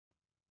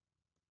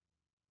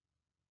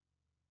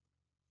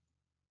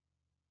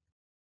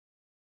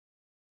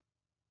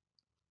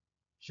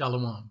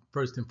Shalom.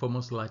 First and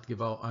foremost, I'd like to give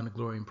all honor,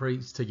 glory, and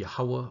praise to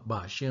Yahawah,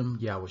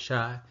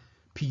 YAHAWASHI.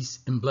 Peace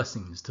and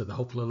blessings to the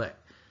hopeful elect.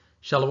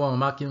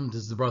 Shalom Akim, this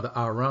is the brother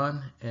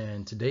Aaron,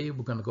 and today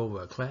we're going to go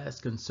over a class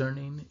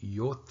concerning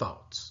your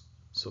thoughts.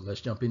 So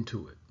let's jump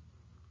into it.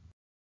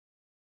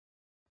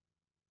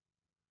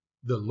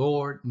 The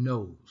Lord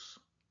knows.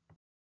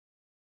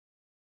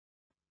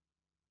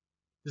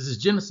 This is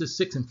Genesis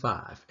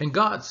 6:5. And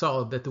God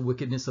saw that the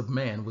wickedness of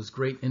man was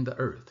great in the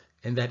earth,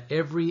 and that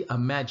every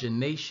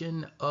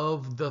imagination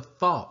of the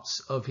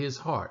thoughts of his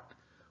heart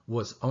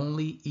was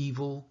only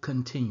evil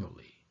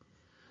continually.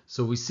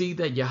 So we see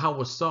that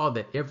Yahweh saw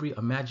that every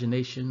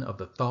imagination of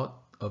the thought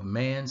of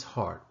man's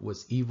heart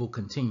was evil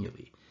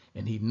continually.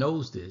 And he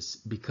knows this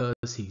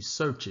because he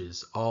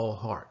searches all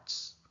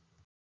hearts.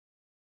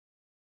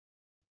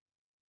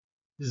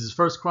 This is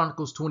 1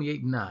 Chronicles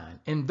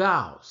 28:9. And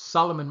thou,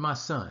 Solomon my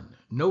son,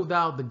 know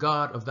thou the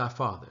God of thy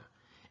father,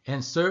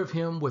 and serve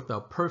him with a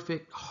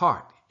perfect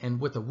heart and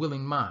with a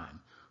willing mind.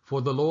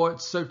 For the Lord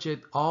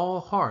searcheth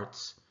all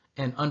hearts,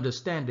 and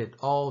understandeth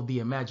all the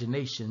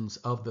imaginations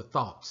of the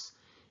thoughts.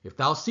 If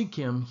thou seek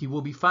him, he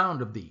will be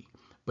found of thee.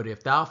 But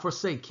if thou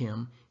forsake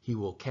him, he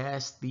will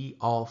cast thee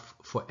off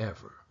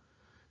forever.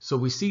 So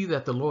we see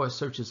that the Lord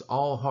searches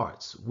all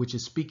hearts, which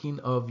is speaking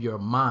of your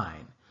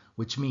mind,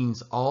 which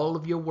means all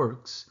of your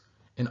works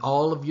and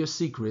all of your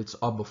secrets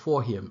are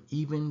before him,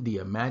 even the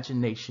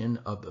imagination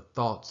of the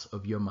thoughts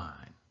of your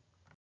mind.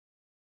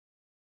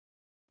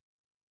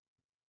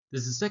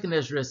 This is 2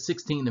 Ezra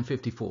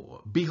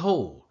 16:54.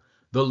 Behold,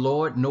 the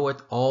Lord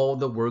knoweth all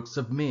the works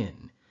of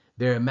men,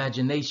 their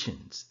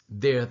imaginations,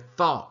 their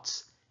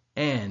thoughts,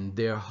 and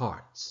their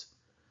hearts.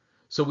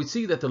 So we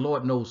see that the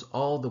Lord knows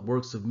all the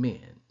works of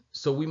men.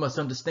 So we must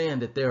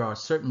understand that there are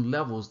certain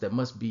levels that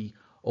must be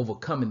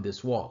overcome in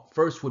this walk.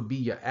 First would be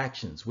your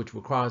actions, which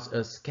requires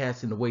us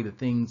casting away the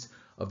things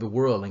of the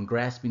world and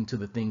grasping to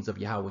the things of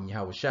Yahweh and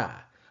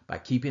YAHAWASHI by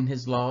keeping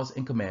his laws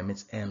and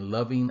commandments and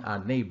loving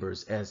our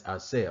neighbors as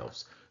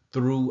ourselves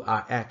through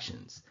our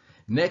actions.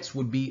 Next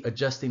would be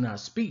adjusting our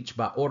speech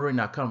by ordering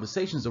our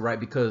conversations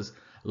aright, because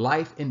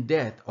life and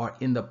death are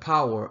in the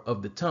power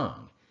of the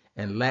tongue.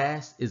 And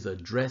last is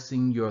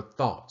addressing your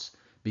thoughts,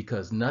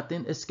 because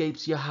nothing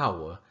escapes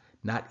Yahweh,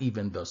 not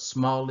even the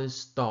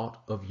smallest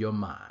thought of your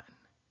mind.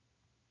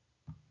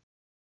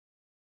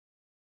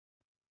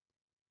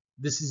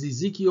 This is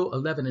Ezekiel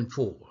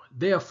 11:4.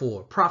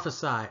 Therefore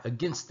prophesy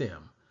against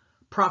them.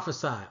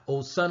 Prophesy,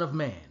 O son of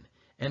man.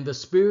 And the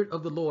Spirit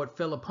of the Lord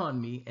fell upon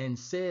me and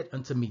said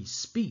unto me,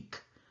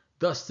 Speak,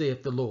 thus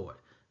saith the Lord.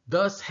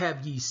 Thus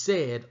have ye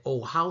said,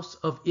 O house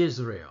of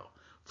Israel,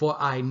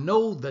 for I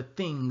know the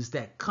things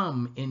that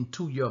come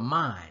into your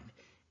mind,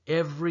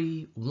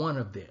 every one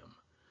of them.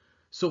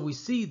 So we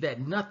see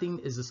that nothing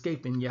is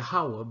escaping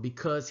Yahweh,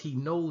 because he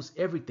knows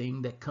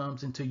everything that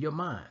comes into your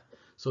mind.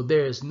 So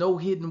there is no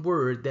hidden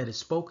word that is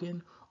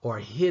spoken or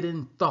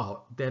hidden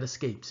thought that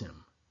escapes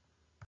him.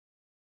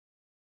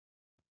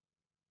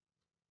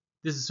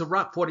 This is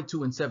Sirach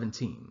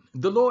 42:17.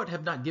 The Lord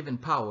have not given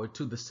power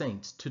to the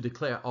saints to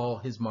declare all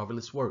his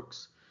marvelous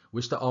works,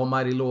 which the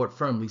Almighty Lord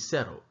firmly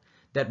settled,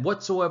 that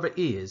whatsoever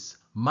is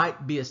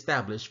might be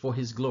established for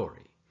his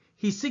glory.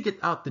 He seeketh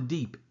out the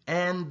deep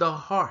and the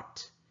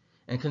heart,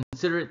 and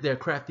considereth their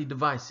crafty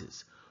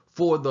devices.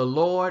 For the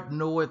Lord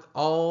knoweth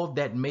all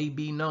that may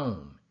be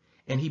known,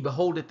 and he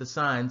beholdeth the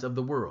signs of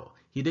the world.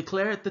 He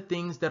declareth the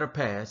things that are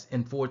past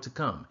and for to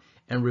come,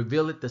 and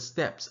revealeth the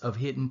steps of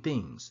hidden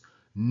things.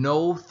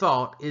 No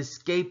thought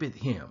escapeth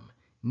him,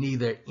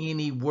 neither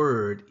any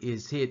word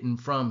is hidden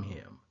from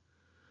him.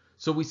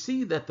 So we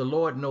see that the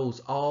Lord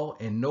knows all,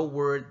 and no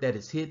word that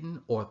is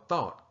hidden or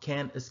thought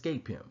can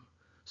escape him.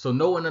 So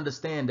know and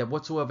understand that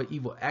whatsoever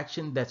evil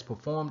action that's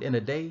performed in a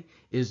day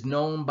is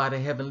known by the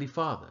Heavenly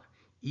Father,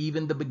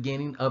 even the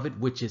beginning of it,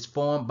 which is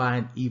formed by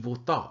an evil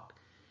thought.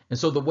 And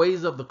so the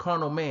ways of the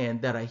carnal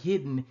man that are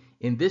hidden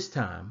in this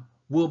time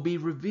will be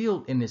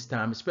revealed in this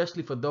time,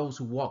 especially for those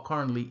who walk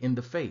carnally in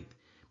the faith,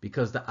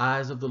 because the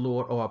eyes of the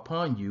Lord are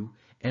upon you,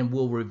 and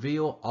will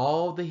reveal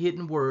all the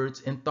hidden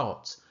words and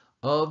thoughts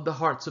of the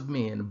hearts of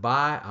men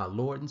by our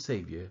Lord and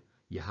Savior,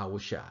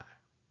 YAHAWASHI.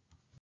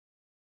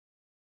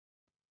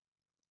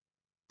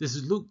 This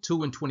is Luke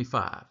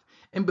 2:25.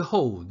 And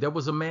behold, there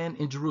was a man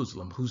in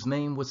Jerusalem whose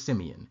name was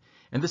Simeon.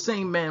 And the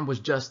same man was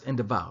just and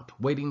devout,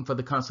 waiting for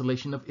the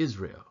consolation of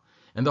Israel.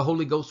 And the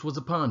Holy Ghost was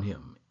upon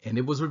him. And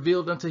it was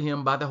revealed unto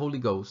him by the Holy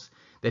Ghost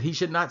that he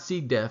should not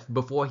see death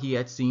before he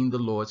had seen the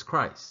Lord's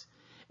Christ.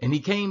 And he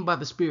came by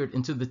the Spirit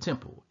into the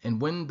temple. And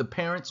when the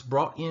parents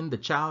brought in the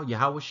child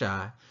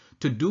YAHAWASHI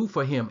to do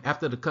for him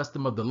after the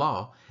custom of the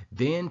law,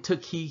 then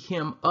took he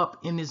him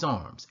up in his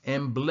arms,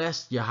 and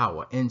blessed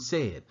Yahweh, and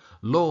said,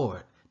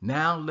 Lord,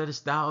 now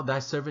lettest thou thy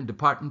servant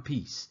depart in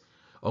peace,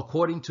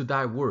 according to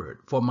thy word.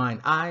 For mine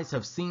eyes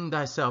have seen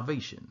thy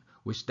salvation,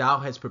 which thou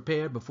hast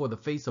prepared before the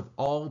face of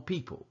all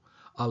people,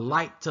 a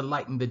light to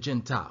lighten the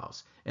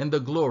Gentiles, and the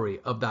glory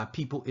of thy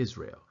people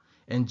Israel.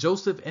 And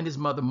Joseph and his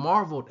mother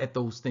marveled at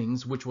those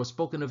things which were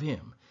spoken of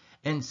him.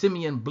 And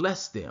Simeon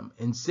blessed them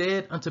and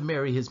said unto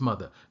Mary his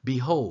mother,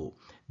 Behold,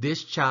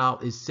 this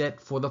child is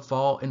set for the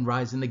fall and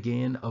rising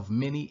again of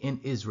many in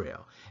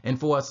Israel, and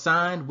for a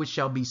sign which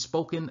shall be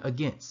spoken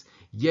against.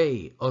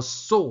 Yea, a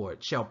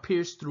sword shall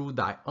pierce through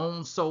thy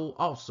own soul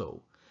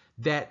also,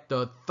 that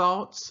the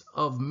thoughts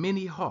of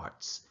many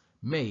hearts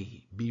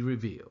may be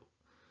revealed.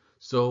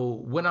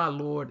 So when our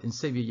Lord and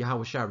Savior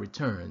YAHAWASHI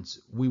returns,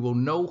 we will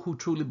know who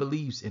truly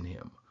believes in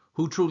him,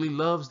 who truly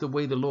loves the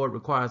way the Lord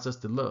requires us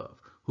to love,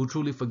 who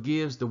truly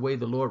forgives the way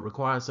the Lord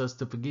requires us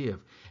to forgive,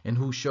 and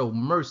who show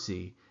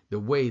mercy the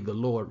way the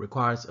Lord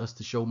requires us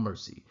to show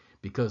mercy,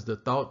 because the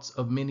thoughts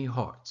of many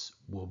hearts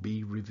will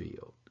be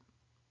revealed.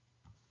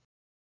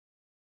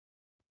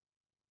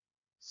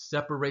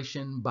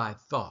 Separation by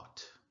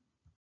thought.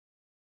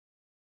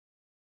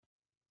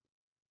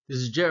 This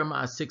is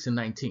Jeremiah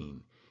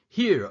 6:19.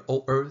 Hear,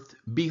 O earth,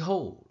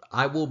 behold,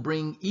 I will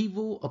bring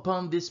evil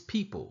upon this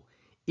people,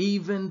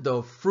 even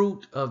the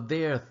fruit of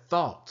their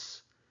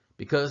thoughts,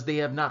 because they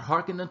have not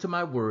hearkened unto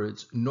my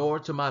words, nor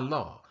to my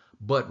law,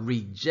 but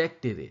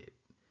rejected it.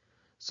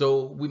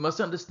 So we must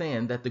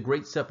understand that the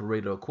great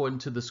separator, according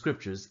to the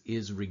scriptures,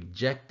 is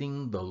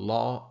rejecting the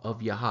law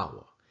of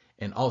Yahweh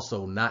and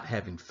also not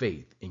having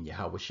faith in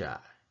YAHAWASHI.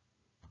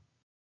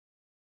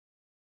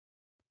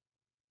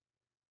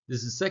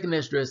 This is 2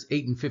 Esdras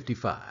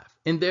 8:55.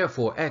 And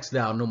therefore ask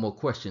thou no more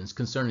questions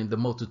concerning the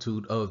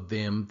multitude of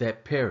them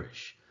that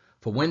perish.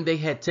 For when they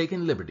had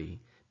taken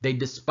liberty, they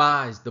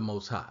despised the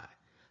Most High,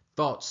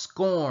 thought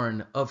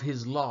scorn of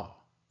his law,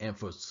 and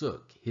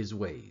forsook his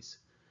ways.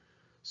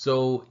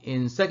 So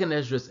in 2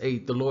 Esdras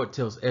 8, the Lord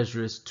tells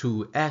Esdras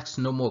to ask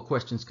no more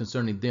questions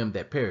concerning them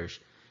that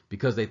perish,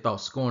 because they thought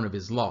scorn of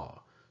his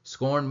law.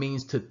 Scorn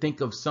means to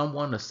think of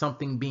someone or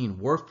something being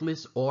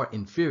worthless or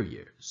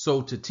inferior.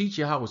 So to teach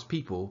Yahweh's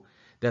people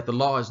that the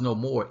law is no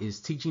more is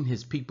teaching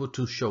his people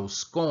to show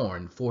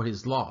scorn for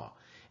his law.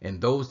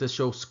 And those that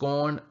show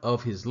scorn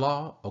of his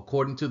law,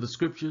 according to the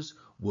scriptures,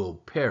 will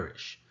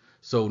perish.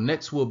 So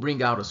next we'll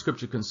bring out a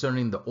scripture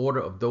concerning the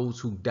order of those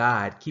who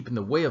died keeping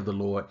the way of the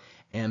Lord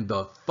and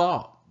the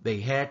thought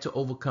they had to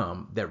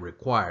overcome that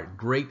required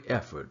great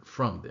effort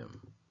from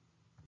them.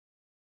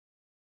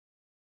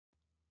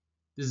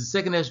 This is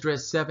 2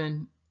 Esdras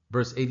 7,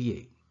 verse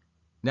 88.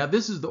 Now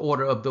this is the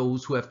order of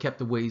those who have kept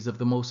the ways of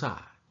the Most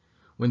High,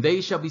 when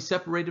they shall be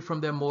separated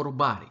from their mortal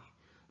body.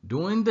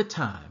 During the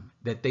time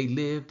that they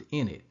lived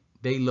in it,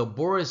 they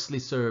laboriously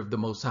served the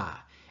Most High,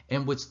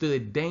 and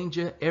withstood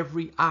danger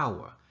every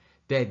hour,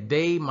 that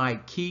they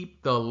might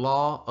keep the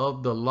law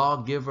of the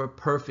lawgiver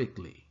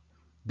perfectly.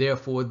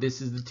 Therefore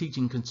this is the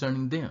teaching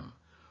concerning them.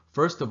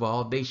 First of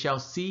all, they shall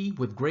see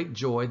with great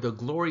joy the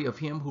glory of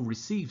him who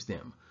receives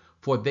them,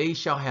 for they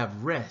shall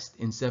have rest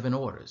in 7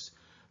 orders.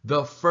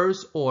 The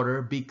first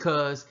order,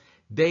 because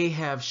they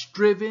have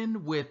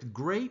striven with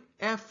great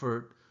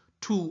effort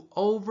to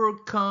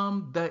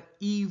overcome the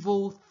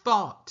evil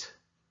thought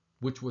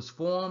which was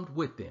formed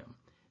with them,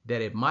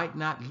 that it might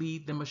not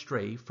lead them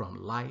astray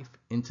from life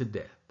into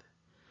death.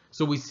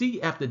 So we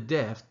see after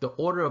death, the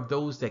order of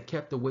those that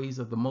kept the ways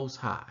of the Most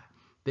High.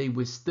 They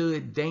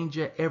withstood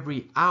danger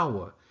every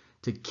hour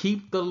to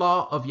keep the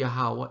law of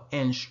Yahweh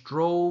and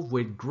strove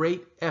with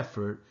great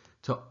effort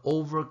to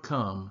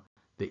overcome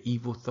the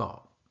evil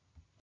thought.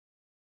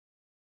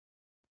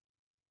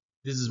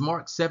 This is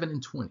Mark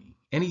 7:20.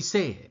 And he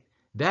said,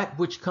 that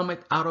which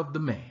cometh out of the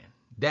man,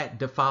 that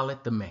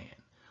defileth the man.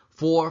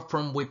 For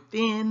from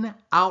within,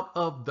 out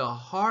of the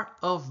heart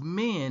of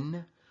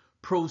men,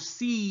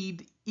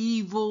 proceed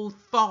evil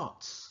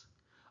thoughts,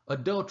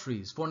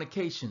 adulteries,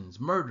 fornications,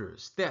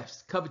 murders,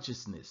 thefts,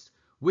 covetousness,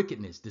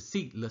 wickedness,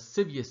 deceit,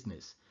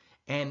 lasciviousness,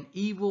 an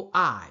evil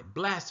eye,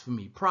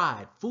 blasphemy,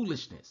 pride,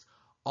 foolishness.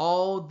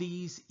 All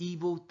these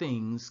evil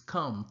things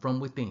come from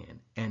within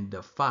and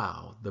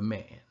defile the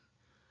man.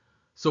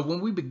 So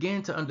when we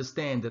begin to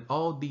understand that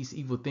all these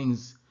evil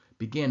things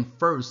begin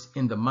first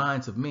in the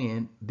minds of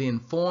men, then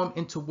form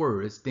into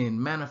words,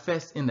 then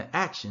manifest in the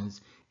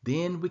actions,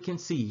 then we can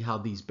see how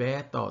these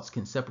bad thoughts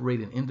can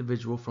separate an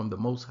individual from the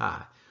Most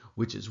High,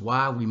 which is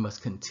why we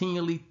must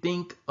continually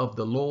think of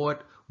the Lord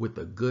with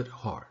a good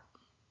heart.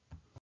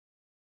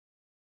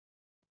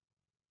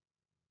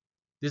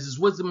 This is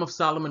Wisdom of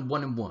Solomon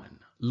 1:1.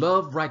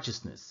 Love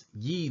righteousness,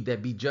 ye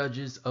that be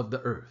judges of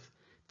the earth.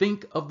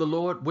 Think of the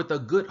Lord with a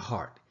good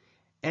heart,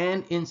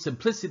 and in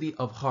simplicity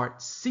of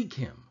heart seek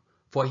him.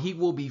 For he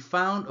will be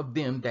found of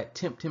them that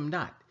tempt him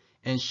not,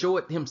 and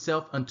showeth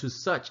himself unto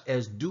such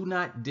as do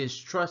not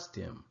distrust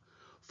him.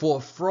 For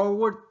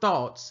froward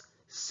thoughts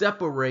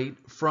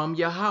separate from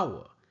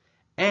Yahweh,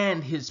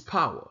 and his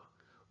power,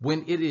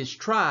 when it is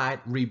tried,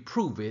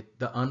 reproveth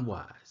the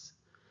unwise.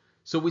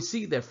 So we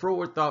see that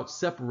froward thoughts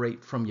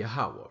separate from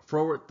Yahweh.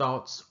 Froward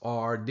thoughts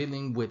are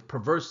dealing with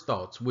perverse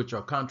thoughts, which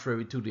are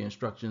contrary to the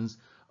instructions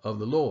of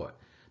the Lord.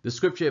 The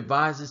scripture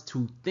advises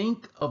to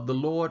think of the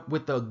Lord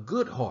with a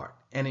good heart.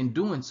 And in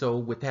doing so,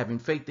 with having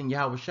faith in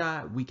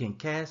YAHAWASHI, we can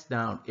cast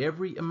down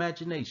every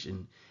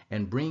imagination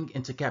and bring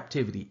into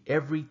captivity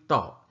every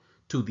thought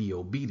to the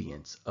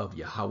obedience of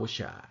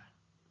YAHAWASHI.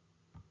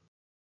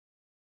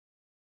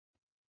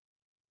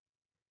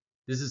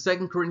 This is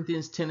 2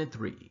 Corinthians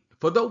 10:3.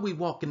 For though we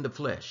walk in the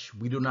flesh,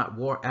 we do not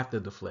war after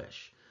the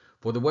flesh.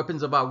 For the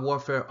weapons of our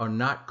warfare are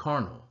not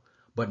carnal,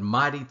 but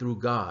mighty through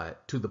God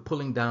to the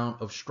pulling down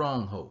of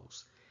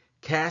strongholds,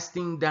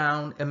 casting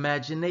down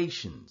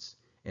imaginations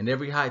and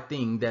every high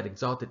thing that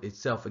exalted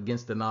itself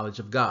against the knowledge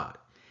of God,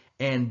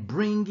 and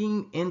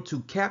bringing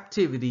into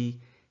captivity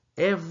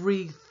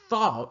every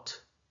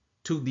thought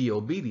to the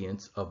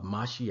obedience of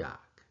Mashiach.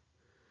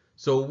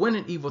 So when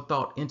an evil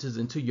thought enters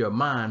into your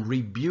mind,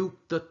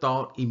 rebuke the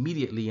thought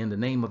immediately in the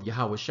name of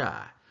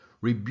YAHAWASHI.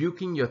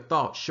 Rebuking your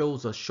thought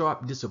shows a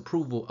sharp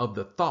disapproval of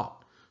the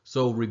thought.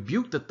 So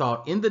rebuke the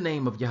thought in the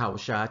name of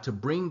YAHAWASHI to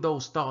bring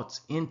those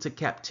thoughts into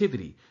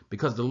captivity,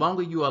 because the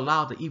longer you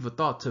allow the evil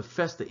thought to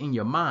fester in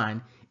your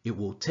mind, it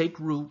will take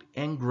root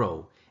and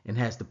grow and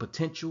has the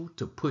potential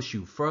to push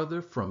you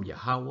further from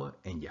Yahawah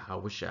and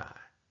YAHAWASHI.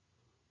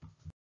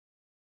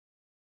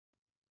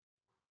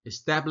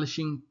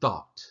 Establishing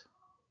thought.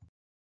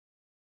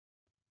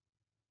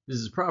 This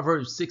is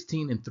Proverbs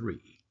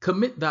 16:3.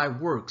 Commit thy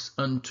works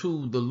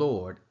unto the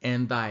Lord,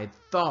 and thy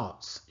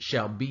thoughts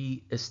shall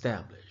be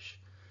established.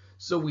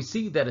 So we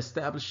see that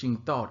establishing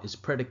thought is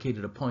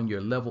predicated upon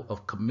your level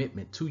of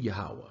commitment to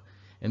Yahawah.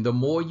 And the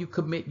more you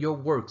commit your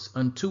works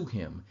unto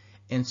him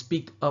and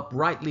speak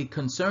uprightly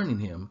concerning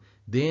him,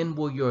 then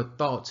will your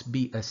thoughts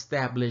be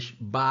established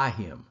by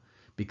him.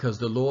 Because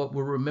the Lord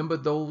will remember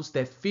those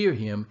that fear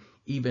him,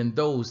 even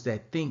those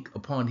that think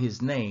upon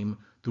his name,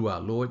 through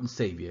our Lord and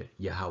Savior,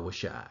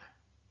 YAHAWASHI.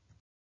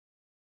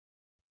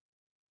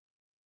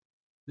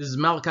 This is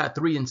Malachi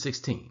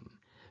 3:16.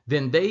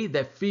 Then they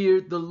that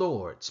feared the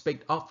Lord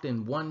spake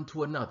often one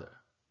to another,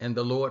 and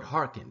the Lord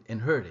hearkened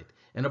and heard it.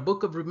 And a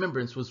book of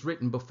remembrance was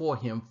written before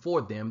him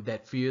for them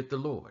that feared the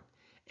Lord,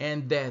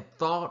 and that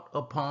thought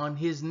upon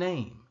his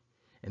name.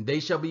 And they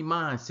shall be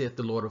mine, saith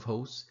the Lord of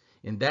hosts,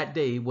 in that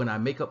day when I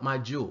make up my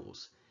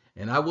jewels.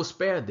 And I will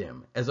spare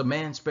them, as a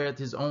man spareth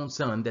his own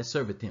son that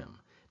serveth him.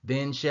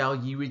 Then shall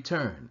ye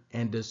return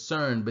and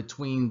discern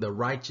between the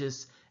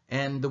righteous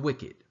and the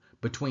wicked,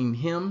 between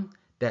him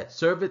that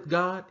serveth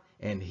God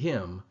and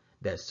him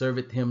that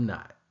serveth him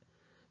not.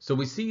 So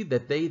we see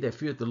that they that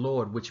fear the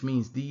Lord, which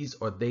means these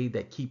are they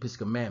that keep his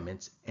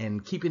commandments,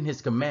 and keeping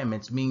his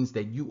commandments means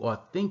that you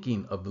are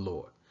thinking of the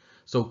Lord.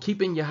 So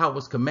keeping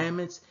Yahweh's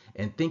commandments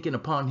and thinking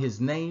upon his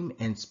name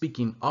and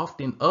speaking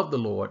often of the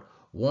Lord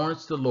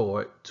warrants the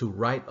Lord to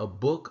write a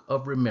book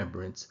of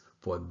remembrance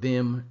for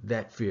them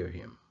that fear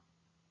him.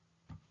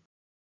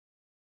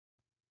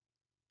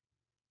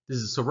 This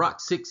is Sirach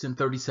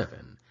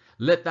 6:37.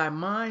 Let thy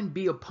mind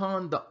be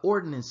upon the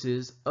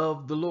ordinances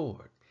of the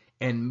Lord,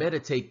 and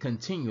meditate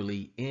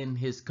continually in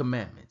his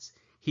commandments.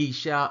 He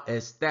shall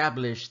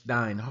establish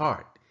thine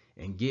heart,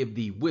 and give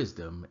thee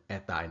wisdom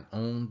at thine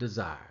own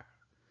desire.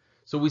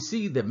 So we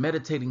see that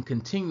meditating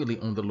continually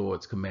on the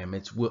Lord's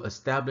commandments will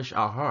establish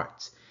our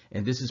hearts,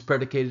 and this is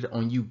predicated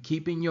on you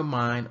keeping your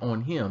mind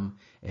on him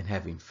and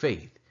having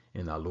faith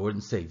in our Lord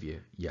and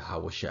Savior,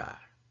 YAHAWASHI.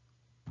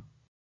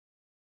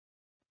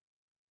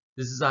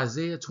 This is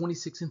Isaiah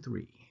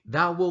 26:3.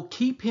 Thou wilt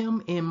keep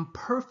him in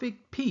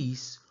perfect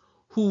peace,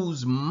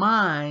 whose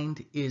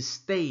mind is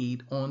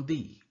stayed on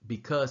thee,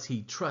 because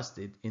he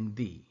trusted in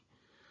thee.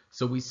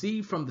 So we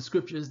see from the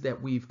scriptures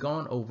that we've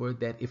gone over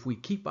that if we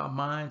keep our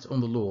minds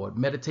on the Lord,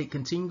 meditate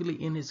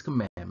continually in his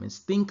commandments,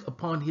 think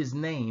upon his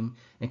name,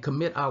 and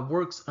commit our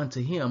works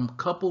unto him,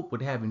 coupled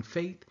with having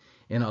faith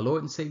in our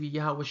Lord and Savior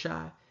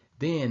YAHAWASHI,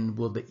 then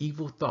will the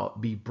evil thought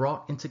be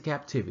brought into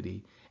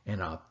captivity,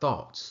 and our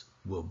thoughts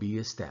will be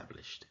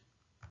established.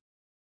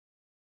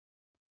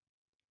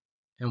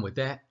 And with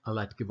that, I'd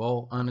like to give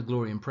all honor,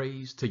 glory, and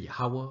praise to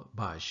Yahawah,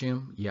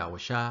 Ba'ashem,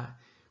 YAHAWASHI.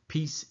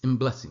 Peace and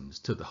blessings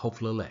to the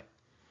hopeful elect.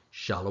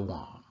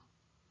 Shalom.